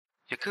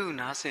ယခု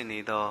နားဆင်နေ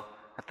သော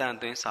အတန်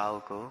သွင်းစာအု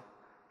ပ်ကို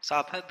စာ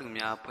ဖတ်သူ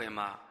များအဖွဲ့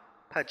မှ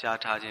ဖတ်ကြား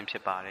ထားခြင်းဖြ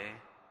စ်ပါတယ်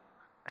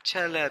။အချ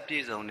က်အလက်ပြ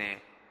ည့်စုံတဲ့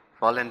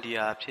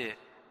volunteer အဖြစ်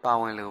ပါ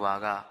ဝင်လိုပါ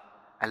က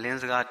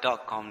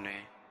alinsaga.com တွ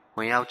င်ဝ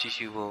င်ရောက်ကြည့်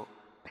ရှုဖို့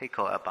ဖိတ်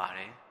ခေါ်အပ်ပါတ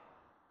ယ်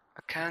။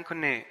အခန်းခု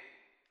နှစ်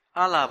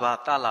အလာဘ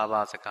တလာဘ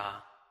စကား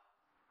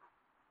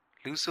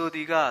လူဆိုသ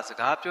ည်ကစ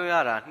ကားပြောရ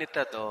တာနှစ်သ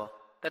က်သော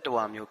တတ္တ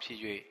ဝါမျိုးဖြစ်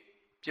၍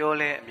ပြော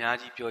လဲအများ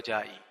ကြီးပြောကြ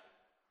၏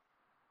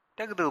တ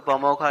က္ကသိုလ်ပေါ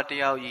မောက္ခတ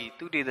ယောက်၏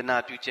သူတေသန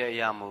ပြုချက်အ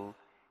ရမူ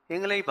အ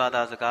င်္ဂလိပ်ဘာ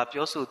သာစကား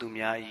ပြောဆိုသူ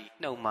များ၏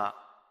နှုတ်မှ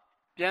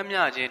ပြမ်းမြ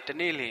ခြင်းတစ်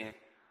နေ့လျင်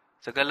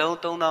စကားလုံး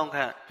3000ခ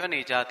န့်ထွက်နေ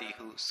ကြသည်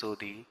ဟုဆို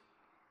သည်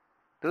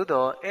သို့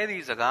သောအဲ့ဒီ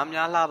စကား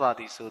များလှပါ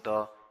သည်ဆို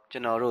သောကျွ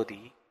န်တော်တို့သ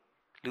ည်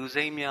လူ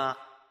စိမ်းများ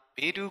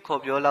ဘေးဒု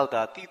ခေါ်ပြောလောက်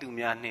သာတိသူ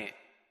များနှင့်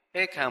ဧ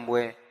ည့်ခံ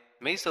ပွဲ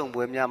မိတ်ဆုံ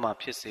ပွဲများမှ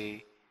ဖြစ်စေ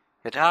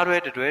ယထာတွဲ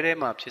တတွဲထဲ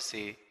မှဖြစ်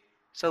စေ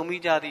စုံမိ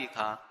ကြသည့်အ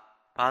ခါ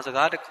ဘာစ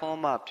ကားတစ်ခွန်း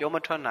မှပြောမ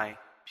ထွက်နိုင်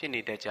ဖြစ်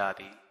နေတတ်ကြ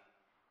သည်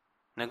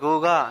ငကို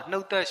ကနှု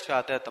တ်သက်ရှာ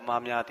သက်သ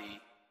မားများသည်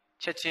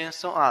ချက်ချင်း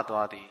စွန့်အား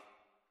သွားသည်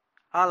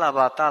အလာဘ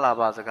တလာ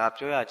ဘစကား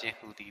ပြောရခြင်း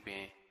ဟူသည်ပ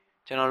င်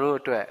ကျွန်တော်တို့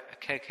အတွက်အ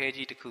ခက်အခဲ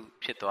ကြီးတစ်ခု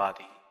ဖြစ်သွားသ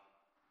ည်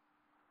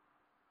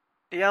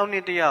တယောက်နှ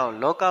င့်တယောက်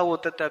လောကဝ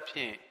တ္တတဖြ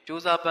င့်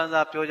ကြိုးစားပန်း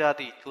စားပြောကြ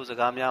သည့်ထိုစ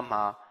ကားများ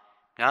မှာ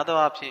များသော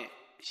အားဖြင့်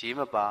ရေး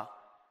မပါ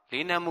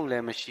လေးနက်မှုလ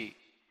ည်းမရှိ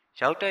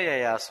ရောက်တက်ရ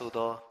ရာဆို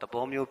သောသ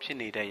ဘောမျိုးဖြစ်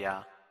နေတတ်ရာ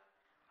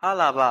အ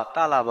လာဘတ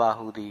လာဘ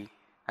ဟူသည်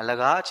အလ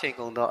ကားအချိန်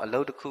ကုန်သောအလု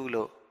ပ်တစ်ခု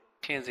လို့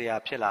ထင်เสีย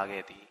ဖြစ်လာ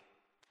ခဲ့သည်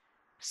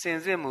စင်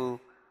စစ်မူ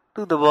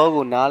သူ့သဘော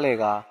ကိုနားလေ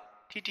ကာ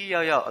ထိထိ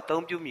ရောက်ရောက်အ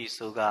သုံးပြုမည်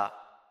ဆိုက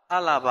အ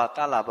လာဘတ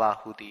လာဘ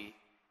ဟူသည်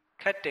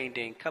ခက်တိမ်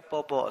တိမ်ခက်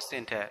ပေါ့ပေါ့အဆ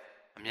င့်ထက်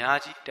အများ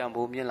ကြီးတန်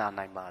ဖိုးမြင့်လာ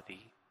နိုင်ပါသ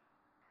ည်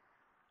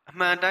အ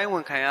မှန်တိုင်းဝ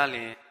န်ခံရလျ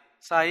င်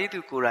စာရေးသူ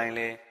ကိုယ်တိုင်လ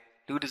ည်း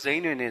လူတစိ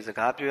မ့်တွေနဲ့စ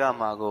ကားပြောရ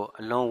မှာကို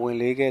အလွန်ဝင်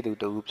လေးခဲ့သူ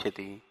တဦးဖြစ်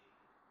သည်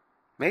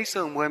မိတ်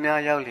ဆုံပွဲ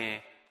များရောက်လျင်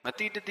မ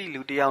တိတတိ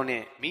လူတယောက်နှ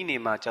င့်မိနေ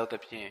မှကြောက်သ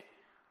ဖြင့်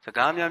စ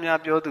ကားများ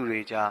ပြောသူ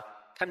တွေကြား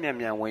ခက်မြန်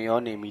မြန်ဝင်ရော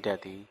နေမိတတ်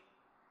သည်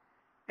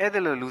အဲ့ဒါ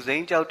လိုလူစိ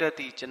မ်းကြောက်တတ်သ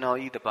ည့်ကျွန်တော်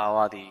ဤတဘာဝ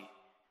သည်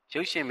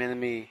ရုပ်ရှင်မင်းသ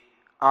မီး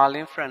အာလ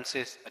င်ဖရန်စ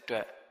စ်အတွ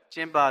က်ကျ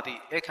င်းပသည့်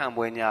အခမ်း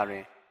ပွဲညတွ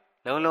င်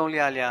လုံးလုံး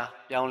လျားလျား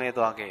ပြောင်းလဲ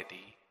သွားခဲ့သ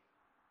ည်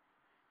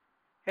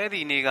အဲ့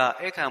ဒီနေ့က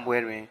အခမ်းပွဲ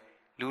တွင်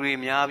လူတွေ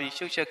များပြီး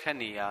ရှုပ်ရှက်ခတ်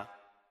နေရာ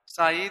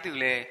စာရေးသူ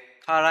လည်း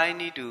ခါတိုင်း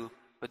နည်းတူ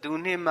ဘသူ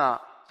နှင့်မှ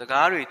စ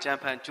ကားတွေကြံ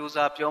ဖန်စူးစ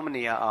မ်းပြောမ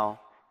နေရအောင်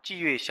ကြ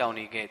ည့်၍ရှောင်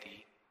နေခဲ့သည်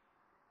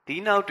ဒီ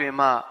နောက်တွင်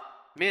မှ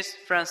Miss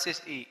Francis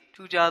 ၏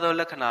ထူးခြားသော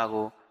လက္ခဏာ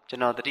ကိုကျွ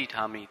န်တော်သတိ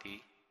ထားမိသည်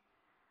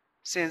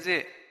စင်စ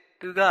စ်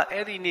သူက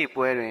အဲ့ဒီနေ့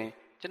ပွဲတွင်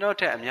ကျွန်တော်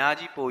ထက်အများ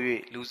ကြီးပို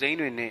၍လူစိမ်း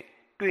တွေနှင့်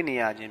တွေ့နေ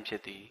ရခြင်းဖြ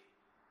စ်သည်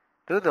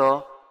သို့သော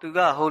သူက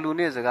ဟိုလူ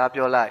နှင့်စကား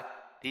ပြောလိုက်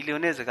ဒီလူ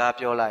နှင့်စကား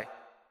ပြောလိုက်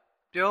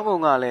ပြောပုံ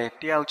ကလည်း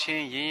တယောက်ချ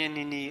င်းရင်းရင်း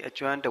နှီးနှီးအ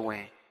ကျွမ်းတဝ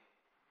င်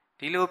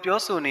ဒီလိုပြော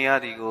ဆိုနေရ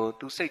သည်ကို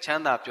သူစိတ်ချ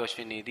မ်းသာပျော်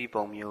ရွှင်နေသည့်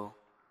ပုံမျိုး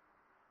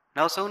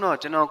နောက်ဆုံးတော့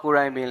ကျွန်တော်ကိုယ်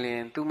တိုင်ပင်လျ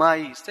င်သူမ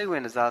၏စိတ်ဝ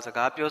င်စားစ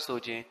ကားပြောဆို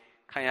ခြင်း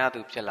ခံရ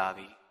သူဖြစ်လာသ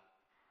ည်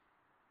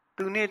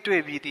သူနှင့်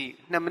တွေ့ပြီးသည့်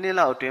2မိနစ်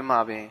လောက်အတွင်းမှာ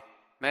ပင်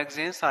မဂ္ဂဇ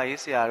င်းစာ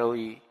ရေးဆရာတို့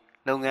၏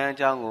လုပ်ငန်းအ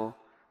ကြောင်းကို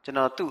ကျွန်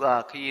တော်သူ့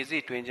အားခရီးစိ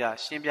တွင်ကြ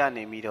ရှင်းပြ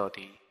နေမိတော့သ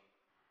ည်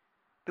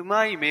သူမ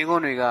၏မိ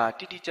ကုံးတွေက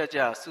တိတိကျကျ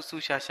ဆူဆူ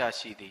ရှာရှာ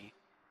ရှိသည်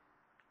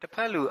တစ်ဖ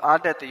က်လူအား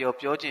တက်တရော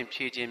ပြောခြင်း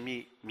ဖြေခြင်းမိ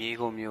မြေ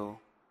ကုန်မျိုး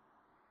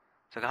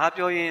စကား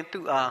ပြောရင်း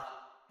သူ့အား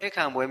အခ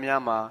မ်းပွဲ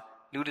များမှာ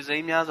လူတစိ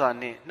မ့်များစွာ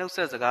နှင့်နှုတ်ဆ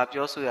က်စကား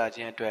ပြောဆိုရခြ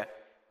င်းအတွက်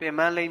ပင်ပ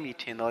န်းလိမ့်မည်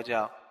ထင်သော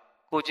ကြောင့်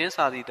ကိုချင်း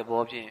စာသည့်သ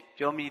ဘောဖြင့်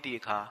ပြောမိသည့်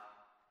အခါ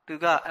သူ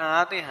ကအံ့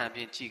အားသင့်ဟန်ဖြ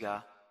င့်ကြည့်ကာ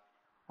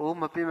အိုး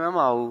မပင်ပန်း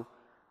ပါဘူး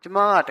ကျမ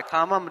ကတခါ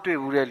မှမတွေ့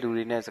ဘူးတဲ့လူ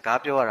တွေနဲ့စကား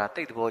ပြောရတာ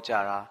တိတ်သဘောကျ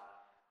တာ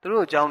သူ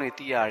တို့အကြောင်းတွေ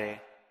သိရတယ်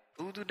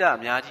ဘုဒ္ဓတအ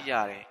များကြီးရ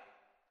တယ်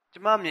ကျ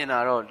မမြင်တာ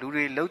တော့လူ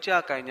တွေလောက်ကြ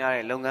ကင်ကြ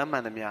တဲ့လုပ်ငန်းမှ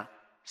န်သမျှ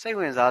စိတ်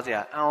ဝင်စားစ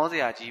ရာအံ့ဩစ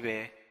ရာကြီးပဲ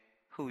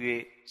ဟု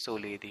၍ဆို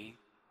လေသည်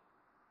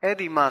အဲ့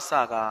ဒီမှစ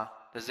ကား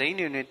ဒဇိန်း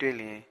တွေနဲ့တွေ့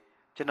လျင်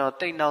ကျွန်တော်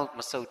တိတ်နောက်မ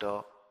ဆုတ်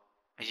တော့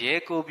အ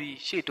ရေးကိုပြီး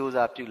ရှေ့တိုး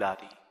စားပြုလာ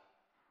သည်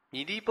မြ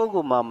ည်သည့်ပုဂ္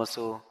ဂိုလ်မှမ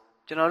ဆို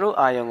ကျွန်တော်တို့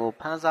အာယုံကို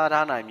ဖန်ဆား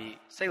ထားနိုင်ပြီး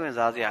စိတ်ဝင်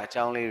စားစရာအ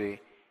ကြောင်းလေးတွေ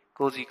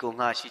ကိုစီကို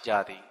ငှရှိကြ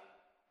သည်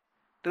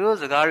သူတို့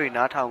စကားတွေ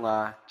နားထောင်က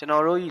ကျွန်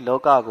တော်တို့၏လော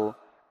ကကို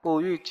ပို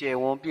၍ကျယ်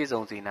ဝန်းပြည့်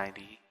စုံစေနိုင်သ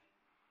ည်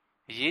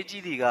အရေး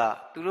ကြီးသည်က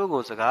သူတို့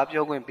ကိုစကား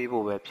ပြောခွင့်ပေး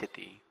ဖို့ပဲဖြစ်သ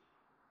ည်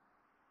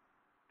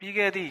ပြီး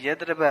ခဲ့သည့်ရက်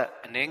တစ်ပတ်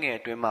အနည်းငယ်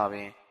အတွင်းမှာပ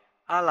င်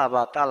အလာဘ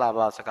တလာဘ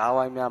စကား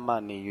ဝိုင်းများမှ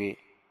နေ၍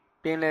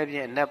ပင်လယ်ပြ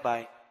င်အနက်ပို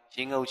င်း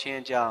ရေငုပ်ခြင်း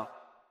အကြောင်း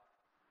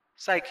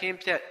စိုက်ခင်း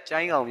ဖြတ်ကျို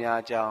င်းကောင်များ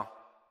အကြောင်း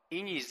အ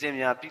င်းကြီးစစ်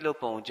များပြုလုပ်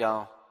ပုံအကြော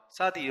င်းစ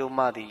သည်တို့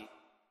မှသည်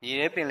မြေ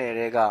ထဲပင်လယ်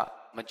တွေက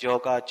မကြော်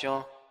ကာကျွ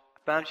န်း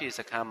အပန်းဖြေစ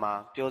ခန်းမှာ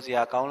ပျော်စ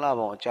ရာကောင်းလာ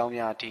ပုံအကြောင်း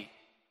များအထိ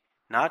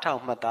နားထော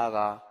င်မှတ်သားက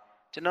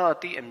ကျွန်တော်အ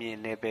သည့်အမြင်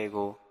နယ်ပယ်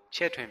ကို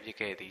ချဲ့ထွင်ပစ်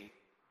ခဲ့သည်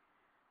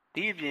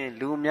ဒီအပြင်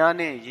လူများ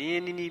နှင့်ရင်းရ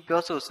င်းနှီးနှီး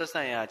ပြောဆိုဆက်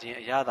ဆံရခြင်း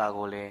အရာသာ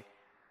ကိုလည်း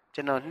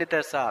ကျွန်တော်နှစ်သ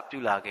က်စပြု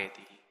လာခဲ့သ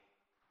ည်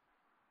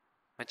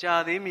မကြာ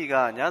သေးမီက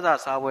ညစာ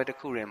စားပွဲတစ်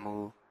ခုတွင်မူ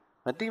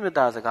မတိမ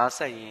တာစကားဆ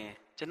က်ရင်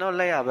ကျွန်တော်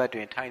လက်ရဘက်တွ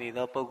င်ထိုင်နေ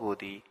သောပုဂ္ဂိုလ်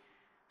သည်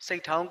စိ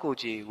တ်ထောင်းကိုယ်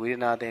ကြည်ဝေဒ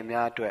နာသည်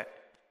များအတွက်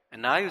အ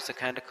နားယူစ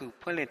ခန်းတစ်ခု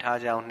ဖွင့်လှစ်ထား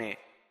ကြောင်းနှင့်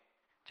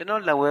ကျွန်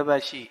တော်လက်ဝဲဘ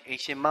က်ရှိအိ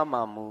မ်ရှင်မမ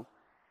မူ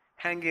ဟ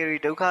ဟန်ဂေရီ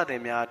ဒုက္ခသ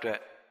ည်များအတွက်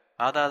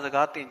ဘာသာစ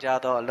ကားသင်ကြား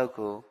သောအလုပ်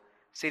ကို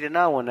စေတ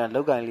နာဝန်ထမ်း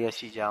လုပ်ကိုင်လျက်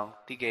ရှိကြောင်း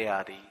သိခဲ့ရ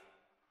သည်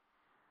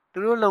သူ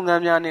တို့လုပ်င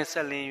န်းများနှင့်ဆ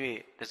က်လင်း၍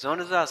တစွန်း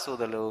တစဆို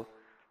သလို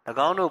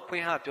၎င်းတို့ဖွ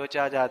င့်ဟပြော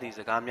ကြားကြသည့်စ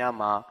ကားများ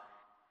မှာ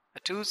အ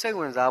ထူးစိတ်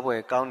ဝင်စားဖွ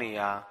ယ်ကောင်းနေ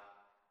ရာ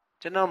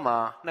ကျွန်တော်မှာ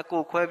နှစ်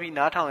ကိုယ်ခွဲပြီး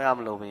နားထောင်ရမ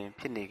လို့ပင်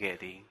ဖြစ်နေခဲ့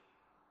သည်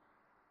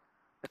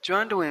အကျွ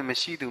မ်းတဝင်မ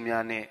ရှိသူ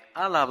များနှင့်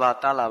အလာဘ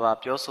တာလာဘ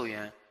ပြောဆိုရ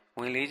န်ဝ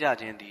င်လေးကြ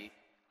ခြင်းသည်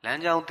လ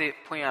မ်းကြောင်းသစ်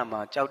ဖွင့်ရမှာ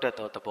ကြောက်တတ်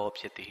သောသဘော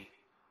ဖြစ်သည်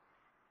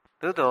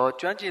သို့သော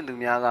ကျွမ်းကျင်သူ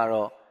များက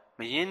တော့မ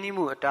ရင်းနှီး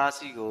မှုအတားအ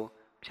ဆီးကို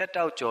ဖျက်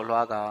တောက်ကျော်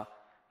လွှားကာ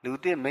လူ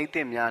သစ်မိတ်သ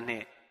စ်များနှ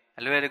င့်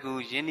အလွယ်တကူ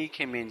ရင်းနှီးခ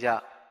င်မင်ကြ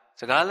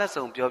စကားလက်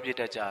ဆောင်ပြောပြ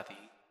တတ်ကြသ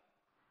ည်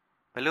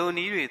ဘလို့န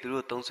ည်းတွေသူ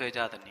တို့သုံးဆွဲကြ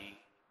သည်နီ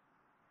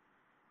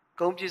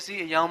ကုန်ပစ္စ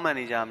ည်းအယောင်းမန်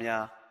နေဂျာ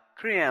များခ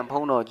ရီးယန်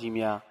ဖုံးတော်ကြီး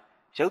များ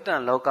ရုပ်တံ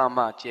လောက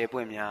မှကျယ်ပွ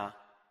င့်များ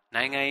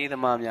နိုင်ငံရေးသ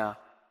မားများ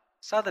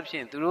စသဖြ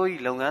င့်သူတို့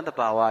၏လုပ်ငန်းတ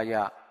ဘာဝအရ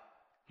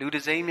လူတ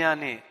စိမ့်များ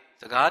နှင့်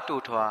စကားတူ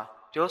ထွား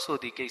ပြောဆို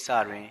သည့်ကိစ္စ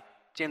တွင်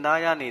ကျင့်သား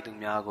ရနေသူ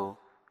များကို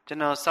ကျွန်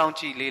တော်စောင့်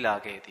ကြည့်လေ့လာ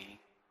ခဲ့သည်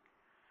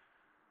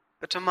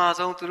ပထမ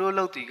ဆုံးသူတို့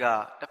လုပ်သည်က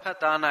တစ်ဖက်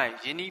သား၌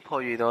ယင်းဤ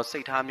ဖော်၍သောစိ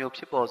တ်ထားမျိုး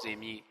ဖြစ်ပေါ်စေ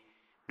မည်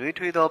နှွေး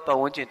ထွေးသောပတ်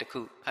ဝန်းကျင်တစ်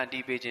ခုဖန်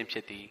တီးပေးခြင်းဖြ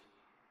စ်သည်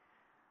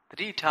တ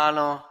တိထား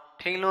လွန်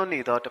ထိန်လွန်းနေ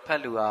သောတစ်ဖ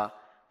က်လူအား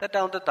တက်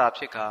တောင့်တက်တာ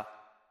ဖြစ်ကာ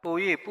ပို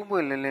၍ပွပွ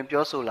င့်လင်းလင်း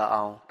ပြောဆိုလာ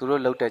အောင်သူ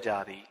တို့လုပ်တတ်ကြ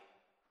သည်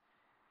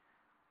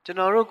ကျွန်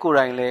တော်တို့ကိုယ်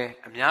တိုင်လည်း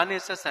အများနှ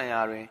င့်ဆက်ဆံရာ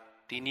တွင်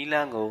ဒီနီလ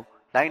န်းကို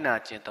လိုက်နာ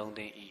ကျင့်သုံး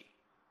သင့်၏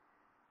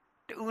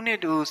တဦးနှ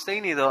င့်တဦးစိ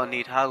မ့်နေသောအနေ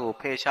အထားကို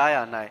ဖယ်ရှား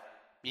ရာ၌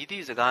မြည်သ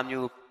ည့်စကား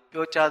မျိုး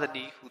ပြောကြားသ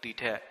ည်ဟုသည်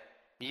ထက်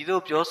မြည်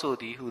သို့ပြောဆို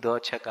သည်ဟုသော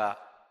အချက်က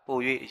ပို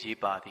၍အရေး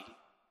ပါသည်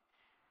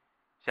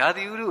ရာ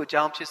သီဥတုအ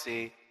ကြောင်းဖြစ်စေ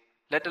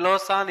လက်တလော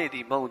စားနေသ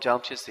ည့်မုံအကြော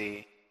င်းဖြစ်စေ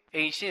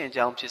အိမ်ရှင်အ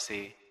ကြောင်းဖြစ်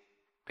စေ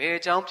ဘယ်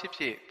အကြောင်းဖြစ်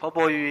ဖြစ်ဖော်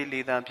ပေါ်ရွေ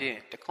လေတံဖြင့်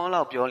တခွန်း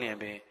လောက်ပြောလျင်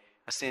ပင်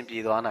အစဉ်ပြေ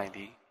သွားနိုင်သ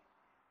ည်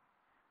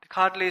တ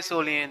ခါတလေ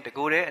ဆိုလျင်တ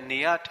ကိုယ်တည်းအနေ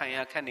ရထိုင်ရ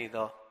ခက်နေ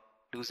သော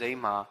လူစိမ်း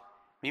မှာ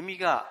မိမိ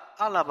က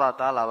အလာဘ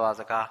သားလာဘ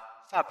စကား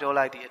စပြော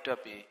လိုက်သည့်အတွက်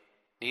ပင်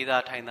နေသာ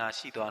ထိုင်သာ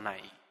ရှိသွားနို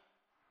င်၏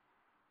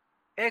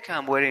ဧခံ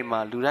ပွဲတွေမှာ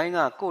လူတိုင်းက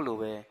ကိုယ့်လို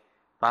ပဲ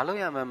ဘာလို့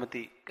ရမှန်းမ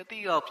သိကတိ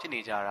ကောက်ဖြစ်နေ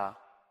ကြတာ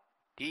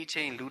ဒီအ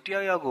ချိန်လူတ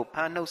ယောက်ယောက်ကိုဖ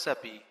မ်းနှုတ်ဆက်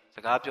ပြီးစ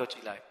ကားပြောကြ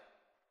ည့်လိုက်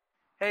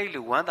အဲ့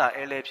လူဝမ်းသာ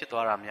အဲလဲဖြစ်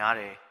သွားတာများ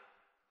တယ်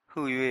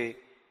ဟူ၍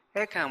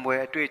ဧခံပွဲ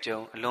အတွေ့အကြုံ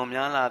အလွန်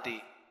များလာသ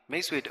ည့်မိ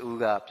တ်ဆွေတဦး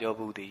ကပြော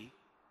ဘူးသည်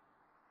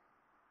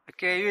အ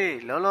ကယ်၍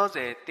လောလောဆ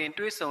ယ်တင်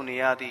တွေးဆုံနေ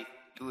ရသည့်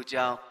လူအ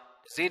ကြောင်း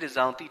တစ်စေးတစ်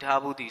စောင်းသိထား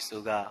ဘူးသည်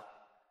ဆိုက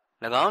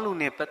၎င်းလူ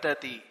နှင့်ပတ်သက်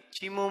သည့်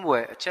ချီးမွမ်းဖွ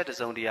ယ်အချက်တစ်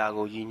စုံတရာ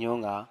ကိုရည်ညွှ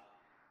န်းကာ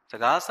စ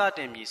ကားစတ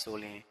င်မည်ဆို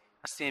လျှင်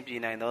အစဉ်ပြေ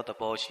နိုင်သောသ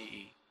ဘောရှိ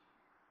၏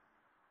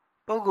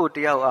ပုဂ္ဂိုလ်တ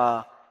ယောက်အား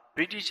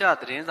ဗြိတိရှ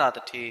သတင်းစာတ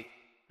ထေး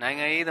နိုင်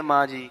ငံရေးသ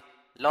မားကြီး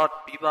Lord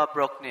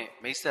Beaverbrook နှင့်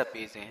မိတ်ဆက်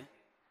ပေးစဉ်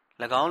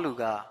၎င်းလူ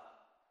က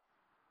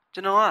ကျွ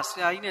န်တော်ကဆ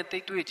ရာကြီးနဲ့တိ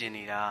တ်တွေ့ကျင်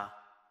နေတာ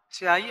ဆ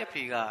ရာကြီးအ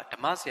ဖေကဓ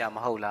မ္မဆရာမ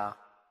ဟုတ်လား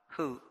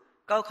ဟု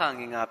ကောက်ခါင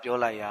င်ကပြော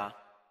လိုက်ရာ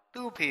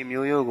သူ့အဖေ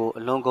မျိုးရိုးကို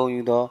အလွန်ဂုဏ်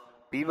ယူသော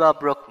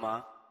Beaverbrook မှာ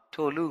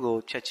ထိုလူကို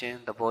ချက်ချင်း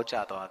သဘောကျ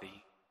သွားသည်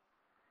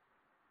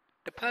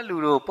တစ်ဖက်လူ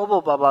တို့ပေါ့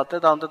ပေါ့ပါပါတ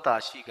က်တောင့်တက်တာ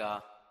ရှိကာ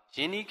ယ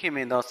င်းဤခင်မ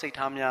င်သောစိတ်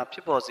ထားများဖြ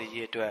စ်ပေါ်စေရ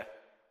အတွက်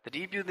တ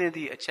တိပြုသင့်သ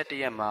ည့်အချက်တ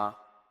ရက်မှာ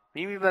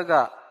မိမိဘက်က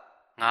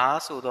ငါ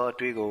ဆိုသောအ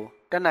တွေ့ကို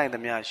တက်နိုင်သ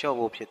မျှလျှော့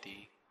ဖို့ဖြစ်သ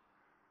ည်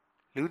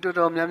လူတော်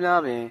တော်များများ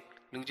ပင်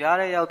လူကြား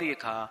ထဲရောက်သည့်အ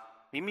ခါ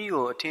မိမိ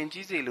ကိုအထင်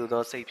ကြီးစေလို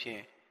သောစိတ်ဖြ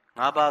င့်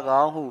ငါပါကော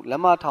င်းဟုလ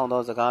က်မထောင်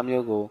သောစကား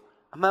မျိုးကို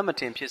အမှတ်မ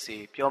ထင်ဖြစ်စေ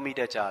ပြောမိ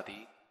တတ်ကြသ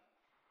ည်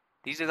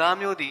ဒီစကား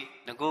မျိုးသည်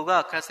ငကိုက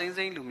ခတ်စိမ့်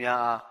စိမ့်လူများ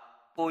အား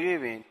ပို၍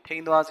ပင်ထိ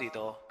န်းသွားစေ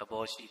သောသ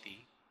ဘောရှိသ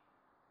ည်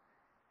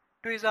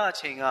တွေ့စားအ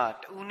ချိန်က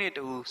တဦးနှင့်တ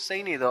ဦးစိ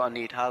မ့်နေသောအ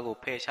နေအထားကို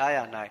ဖယ်ရှားရ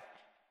၌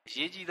အ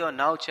ရေးကြီးသော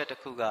နောက်ချက်တစ်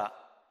ခုက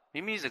မိ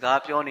မိစကား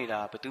ပြောနေတာ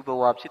ဘသူဘ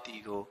ဝဖြစ်သ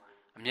ည်ကို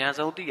အမြန်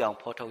ဆုံးသိအောင်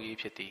ဖော်ထုတ်ရေး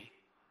ဖြစ်သည်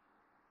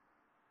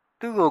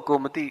သူ့ကို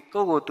မသိ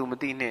ကိုယ့်ကိုသူမ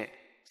သိနှင့်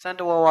စံ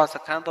တဝါဝါစ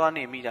ခန်းသွား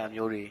နေမိတာ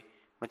မျိုးတွေ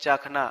မကြာ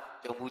ခဏ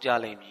ကြုံမှုကြ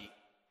လိမ့်မည်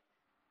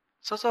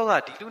စောစောက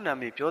ဒီလူနာ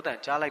မည်ပြောတန်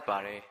ကြားလိုက်ပါ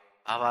တယ်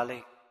ဘာပါလဲ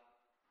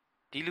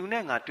ဒီလူ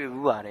နဲ့ငါတွေ့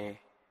ဘူးပါတယ်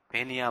ဘ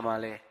ယ်နေရာမှာ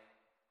လဲ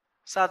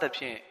စသ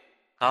ဖြင့်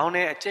ခေါင်း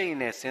ထဲအကျိတ်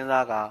နဲ့စဉ်း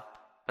စားက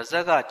ပါဇ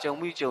က်ကကြုံ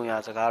မိကြုံရာ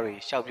စကားတွေ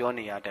ရှောက်ပြော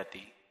နေရတတ်သ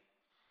ည်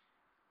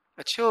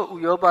အချို့ဥ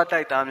ရောပ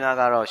တိုက်သားများ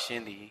ကတော့ရှ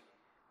င်းသည်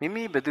မိ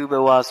မိဘသူဘ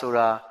ဝဆို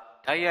တာ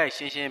ဓာတ်ရိုက်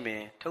ရှင်းရှင်းပ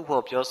င်ထုတ်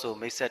ဖော်ပြောဆို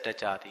မိတ်ဆက်တတ်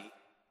ကြသည်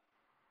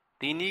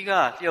ဒီနည်းက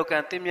လျော်က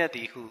န်တင့်မြတ်သ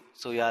ည်ဟု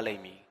ဆိုရလိ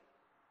မ့်မည်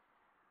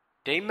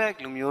ဒိမက်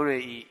လူမျိုးတွေ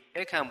၏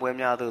အခမ်းပွဲ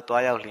များသို့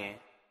တွားရောက်လျင်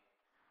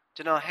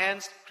ကျွန်တော်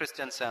Hans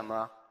Christensen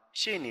မှာ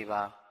ရှေ့နေ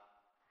ပါ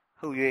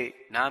ဟု၍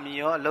နာမည်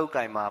ရောအလောက်က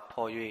င်မှာ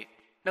ဖော်၍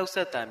နှုတ်ဆ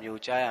က်တံ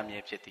မျိုးကြားရမ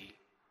ည်ဖြစ်သည်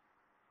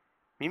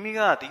မိမိက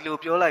ဒီလို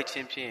ပြောလိုက်ခြ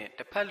င်းဖြင့်တ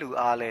စ်ဖက်လူ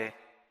အားလည်း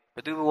ဘ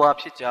သူဘဝ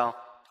ဖြစ်ကြောင်း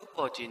ထုတ်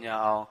ဖော်ကြေညာ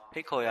အောင်ဖိ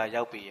တ်ခေါ်ရာ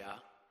ရောက်ပေရာ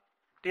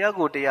တယောက်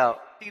ကိုတယောက်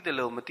သိသ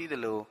လိုမသိသ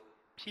လို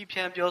ဖြီးဖြ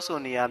န်းပြောဆို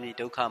နေရမည်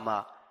ဒုက္ခမှ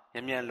မြ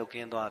န်မြန်လွတ်က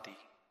င်းသွားသ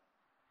ည်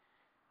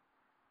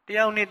တ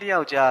ယောက်နှင့်တယော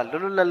က်ကြားလွ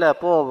တ်လွတ်လပ်လပ်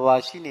ပေါ့ပါပါ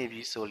ရှိနေ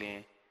ပြီဆိုလျှင်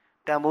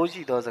တန်ဖိုး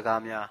ရှိသောစ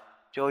ကားများ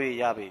ပြောရ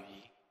ရပေပြီ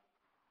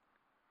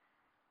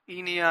ဤ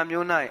နေရာ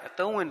မျိုး၌အ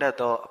သုံးဝင်တတ်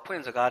သောအဖွ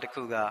င့်စကားတစ်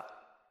ခုက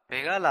ဘ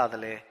ယ်ကလာသ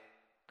လဲ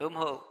သို့မ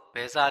ဟုတ်ဘ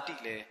ယ်ဇာတိ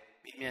လဲ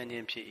မိမြန်ခြ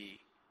င်းဖြစ်၏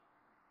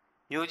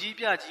မြို့ကြီး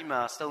ပြကြီး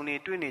မှာစုံနေ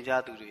တွေ့နေကြ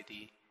သူတွေသ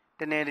ည်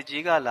တနယ်တ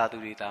ကြီးကလာသူ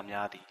တွေသာ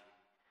များသည်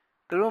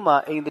သူတို့မှာ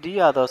အိမ်တတိ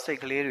ယသောစိတ်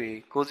ကလေးတွေ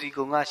ကိုစီ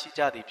ကုံကရှိ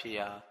ကြသည်ဖြစ်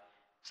ရာ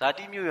ဇာ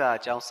တိမြို့ရာ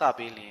အကြောင်းစ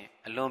ပေးလျင်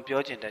အလွန်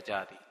ပြောကျင်တတ်ကြ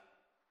သည်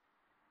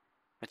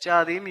မကြ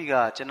သေးမီက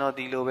ကျွန်တော်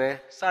ဒီလိုပဲ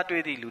စ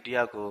တွေ့သည့်လူတစ်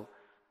ယောက်ကို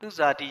သူ့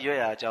ဇာတိရွက်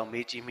ရာအကြောင်း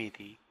မေးကြည့်မိသ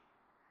ည်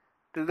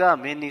သူက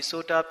မင်နီ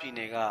ဆိုးတားပြည်န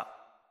ယ်က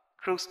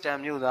ခရုစတန်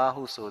မြို့သား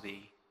ဟုဆိုသ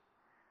ည်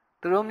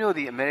သူတို့မြို့သ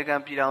ည်အမေရိက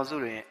န်ပြည်ထောင်စု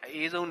တွင်အ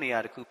အေးဆုံးနေရာ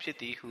တစ်ခုဖြစ်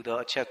သည်ဟုသော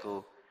အချက်ကို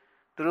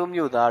သူတို့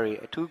မြို့သားတွေ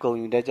အထူးဂုဏ်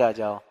ယူတတ်ကြ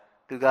ကြောင်း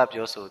သူက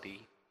ပြောဆိုသ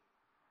ည်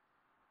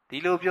ဒီ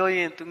လိုပြောရ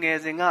င်သူငယ်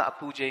စဉ်ကအ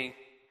ပူချိန်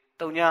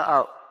3ည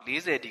အောက်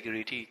40ဒီဂ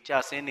ရီထိကျ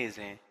ဆင်းနေစ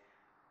ဉ်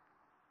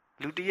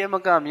လူတရက်မ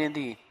ကမြင်သ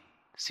ည့်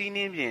စီး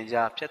နှင်းပြင်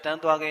ကြားဖြတ်တန်း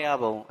သွားခဲ့ရ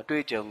ပုံအ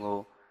တွေ့အကြုံကို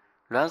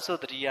လွမ်းဆွတ်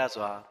တတိယ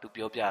စွာသူ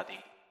ပြောပြသ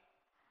ည်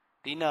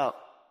ဒီနောက်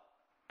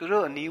သူ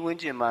တို့အနီးဝန်း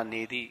ကျင်မှ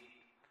နေသည့်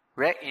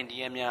Red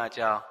Indian များအ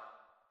ကြောင်း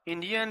အိ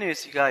န္ဒိယနယ်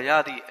စီကရ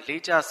သည့်အ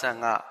လေးကျဆန်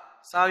က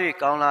စား၍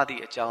ကောင်းလာသ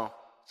ည့်အကြောင်း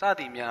စ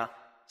သည်များ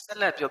ဆက်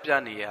လက်ပြောပြ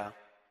နေရာ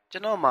ကျွ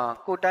န်တော်မှာ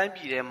ကိုတိုင်းပြ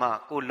ည်ထဲမှ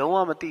ကိုလုံးဝ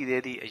မသိ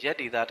သေးသည့်အရက်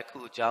ဒေသတစ်ခု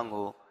အကြောင်း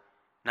ကို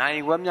နို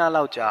င်ဝက်များ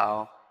လောက်ကြာအော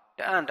င်တ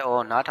အံ့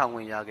တော်နားထောင်ဝ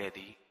င်ရခဲ့သ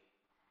ည်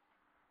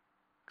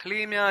က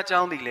လေးများအကြော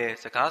င်းသည်လည်း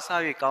စကား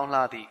စား၍ကောင်း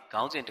လှသည့်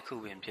ခေါင်းစဉ်တစ်ခု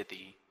ပင်ဖြစ်သ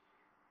ည်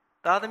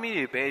သားသမီး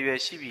တွေဘယ်အရွယ်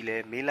ရှိပြီလဲ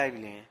မေးလိုက်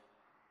လျင်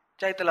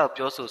ကြိုက်သလောက်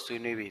ပြောဆို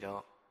ဆွေးနွေးပြီ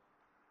တော့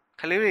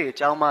ကလေးတွေအ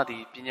ကြောင်းမှသ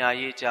ည်ပညာ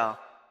ရေးအကြောင်း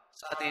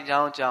စာသင်ကျော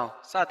င်းအကြောင်း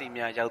စသည်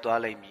များရောက်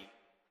သွားလိမ့်မည်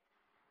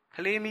က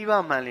လေးမိဘ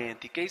မှန်လျင်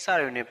ဒီကိစ္စ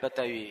တွေနှင့်ပတ်သ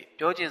က်၍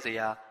ပြောကျင်စ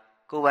ရာ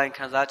ကိုယ်ပိုင်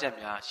ခံစားချက်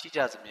များရှိကြ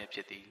စမြဲဖြ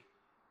စ်သည်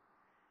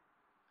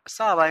အစ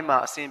ပိုင်းမှာ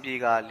အစဉ်ပြေ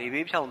ကလေ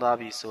ဘေးဖြောင်းသွား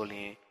ပြီဆို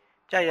လျှင်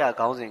ကြက်ရ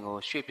ခေါင်းစဉ်ကို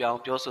ရွှေ့ပြောင်း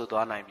ပြောဆို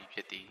သွားနိုင်ပြီဖြ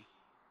စ်သည်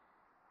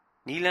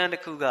နီလန်တ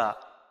စ်ခုက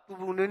ပူ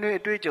ပူနွေးနွေး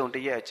အတွေ့အကြုံတ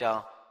စ်ရက်အကြော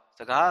င်းစ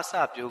ကားအစ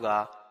ပြိုးက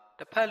တ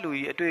စ်ဖက်လူ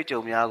၏အတွေ့အကြုံ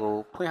များကို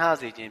ဖွင့်ဟ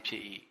စေခြင်းဖြ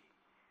စ်၏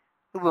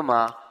ဥပ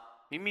မာ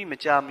မိမိမ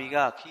ကြာမီက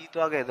ခီး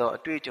သွားခဲ့သောအ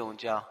တွေ့အကြုံအ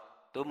ကြောင်း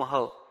သို့မ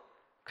ဟုတ်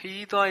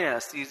ခီးသွားရန်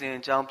အစီအစဉ်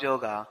အကြောင်းပြော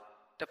ကာ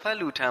တစ်ဖက်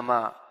လူထံမှ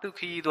သူ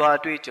ခီးသွား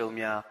အတွေ့အကြုံ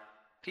များ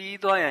ခီး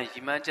သွားရန်ရ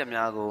ည်မှန်းချက်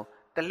များကို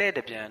တလဲ့တ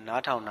ပြန်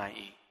နားထောင်နိုင်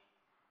၏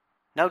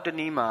နောက်တ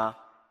နည်းမှာ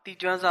တိ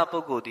ကျွမ်းစားပု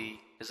ဂ္ဂိုလ်သည်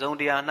အစုံ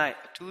တရာ၌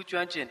အထူးကျွ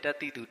မ်းကျင်တတ်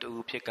သည့်သူတစ်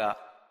ဦးဖြစ်က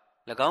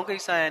၎င်းကိ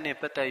စ္စရနှင့်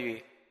ပတ်သက်၍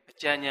အ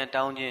ကြံဉာဏ်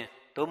တောင်းခြင်း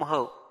သို့မ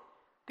ဟုတ်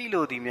တိ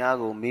လိုသည်များ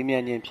ကိုမေးမြ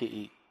န်းခြင်းဖြစ်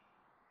၏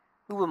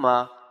ဥပမာ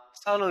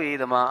ဆောက်လုပ်ရေး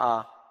သမား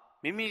အား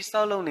မိမိ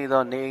ဆောက်လုပ်နေ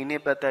သောနေအိမ်နှ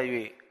င့်ပတ်သက်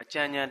၍အ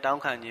ကြံဉာဏ်တော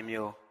င်းခံခြင်း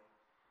မျိုး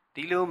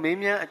ဒီလိုမေး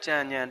မြန်းအကြံ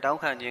ဉာဏ်တော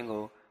င်းခံခြင်း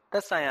ကိုသ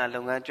က်ဆိုင်ရာလု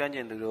ပ်ငန်းကျွမ်းကျ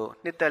င်သူတို့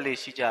နှစ်သက်လေ့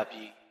ရှိကြ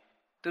ပြီး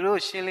သူတို့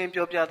ရှင်းလင်း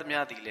ပြောပြသမျှ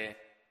သည်လည်း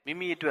မိ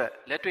မိအတွက်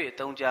လက်တွေ့အ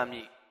သုံးချမ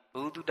ည့်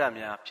ဘုဒ္ဓ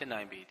များဖြစ်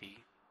နိုင်ပေသည်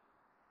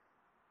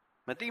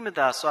မတိမ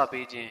တာဆွ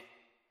ပေးခြင်း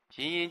ရ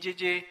င်ရင်ကြေး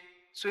ကြေး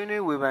ဆွေး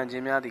နွေးဝေဖန်ခြ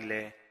င်းများသည်လ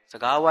ည်းစ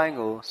ကားဝိုင်း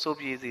ကိုစိုး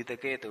ပြေစေတဲ့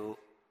ကဲ့သို့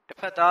တစ်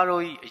ဖက်သား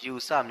တို့၏အယူ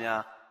အဆ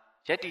များ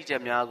ယက်တီချ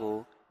က်များကို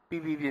ပြ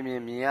ပြပြင်းပြ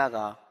င်းမြင်ရ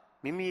ကာ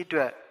မိမိအတွ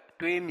က်အ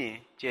တွေးမြင်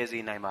ကျယ်စေ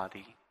နိုင်ပါသ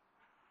ည်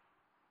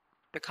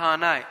တခါ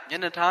၌ည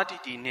နေသားတီ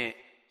တီနှင့်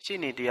ရှေ့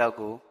နေတယောက်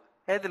ကို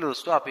အဲ့ဒါလို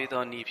စွပေး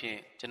သောနည်းဖြင့်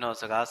ကျွန်တော်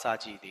စကားစား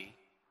ကြည့်သည်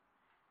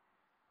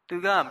သူ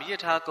ကမိရ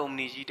ထားကုမ္ပ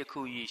ဏီကြီးတစ်ခု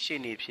၏ရှေ့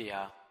နေဖြစ်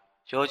ရာ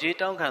ရော်ကြီး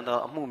တောင်းခံသော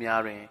အမှု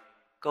များတွင်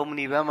ကုမ္ပ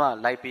ဏီဘက်မှ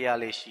လိုက်ပေးရ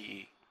လေရှိ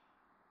၏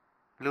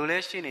လူလဲ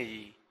ရှေ့နေ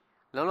ကြီး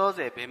လောလောဆ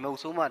ယ်ဘယ်မုတ်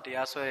ဆိုးမှတ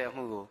ရားစွဲတဲ့အ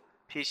မှုကို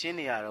ဖြေရှင်း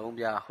နေရတော့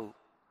ဗျာဟု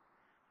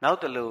နောက်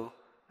တလူ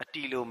အ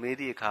တီလိုမေး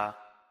သည့်အခါ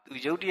သူ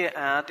ရုတ်တရက်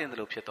အံ့အားသင့်သ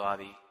လိုဖြစ်သွား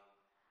သည်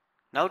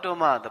နောက်တော့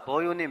မှသဘော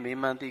ရိုးနှင့်မေး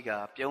မှန်းသည့်က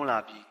ပြုံးလာ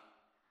ပြီး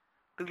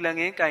သူလက်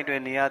ငင်းကင်တွ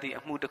ယ်နေရသည့်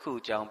အမှုတစ်ခု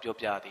အကြောင်းပြော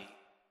ပြသည်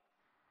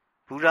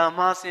ဘူရာ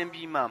မှားဆင်း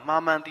ပြီးမှ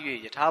မှားမှန်းသည့်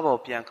ရထားပေါ်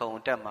ပြန်ခုံ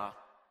အတက်မှာ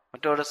မ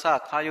တော်တဆ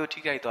ခါးရိုးထိ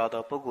ခိုက်သွား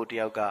သောပုဂ္ဂိုလ်တစ်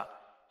ယောက်က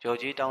ရော်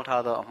ကြီးတောင်း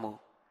ထားသောအမှု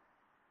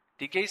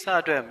ဒီကိစ္စ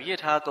အတွက်မိရ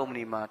ထားကုမ္ပ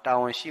ဏီမှာတာ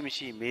ဝန်ရှိမ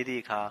ရှိမေးသ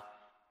ည့်အခါ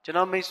ကျွန်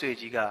တော်မိတ်ဆွေ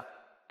ကြီးက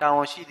တာဝ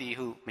န်ရှိသည်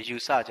ဟုမယူ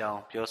ဆကြောင်း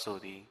ပြောဆို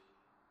သည်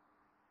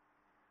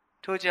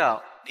ထို့ကြောင့်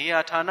နေရာ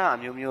ဌာနအ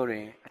မျိုးမျိုးတွ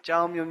င်အကြော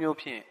င်းမျိုးမျိုး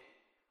ဖြင့်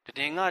တ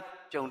ည်ငါ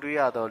ကြုံတွေ့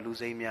ရသောလူ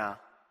စိမ်းများ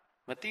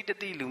မတိတ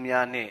တိလူ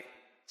များနှင့်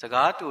စ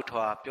ကားတူ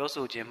ထွာပြော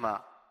ဆိုခြင်းမှ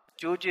အ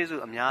ကျိုးကျေး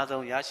ဇူးအများ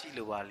ဆုံးရရှိ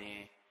လိုပါလျ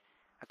င်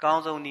အကော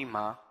င်းဆုံးနည်း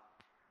မှာ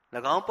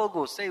၎င်းပုဂ္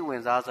ဂိုလ်စိတ်ဝ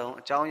င်စားဆုံး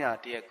အကြောင်းအရာ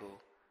တစ်ရပ်ကို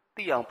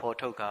သိအောင်ဖော်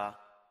ထုတ်ကာ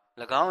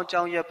၎င်းအ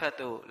ကြောင်းရပ်ဖက်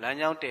သို့လမ်း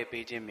ကြောင်းတည်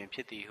ပေးခြင်းပင်ဖြ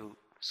စ်သည်ဟု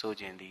ဆို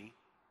ခြင်းသည်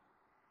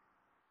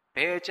ဘ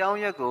ယ်အကြောင်း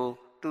ရပ်ကို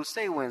သူ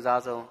စိတ်ဝင်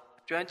စားဆုံး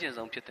အကျွမ်းကျင်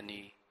ဆုံးဖြစ်သ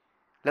ည်။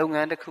လုပ်င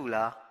န်းတစ်ခု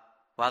လား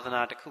ဝါသ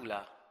နာတစ်ခု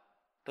လား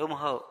သို့မ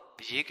ဟုတ်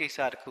အရေးကိစ္စ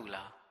တစ်ခု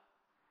လား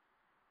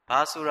ဘာ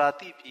ဆိုတာ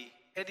သိပြီး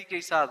အဲ့ဒီကိ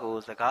စ္စကို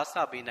စကားဆ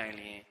ပေးနိုင်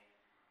လျင်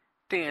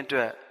တင့်အတွ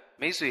က်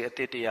မိတ်ဆွေအသ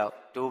စ်တစ်ယောက်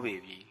တိုးပေ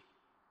ပြီ။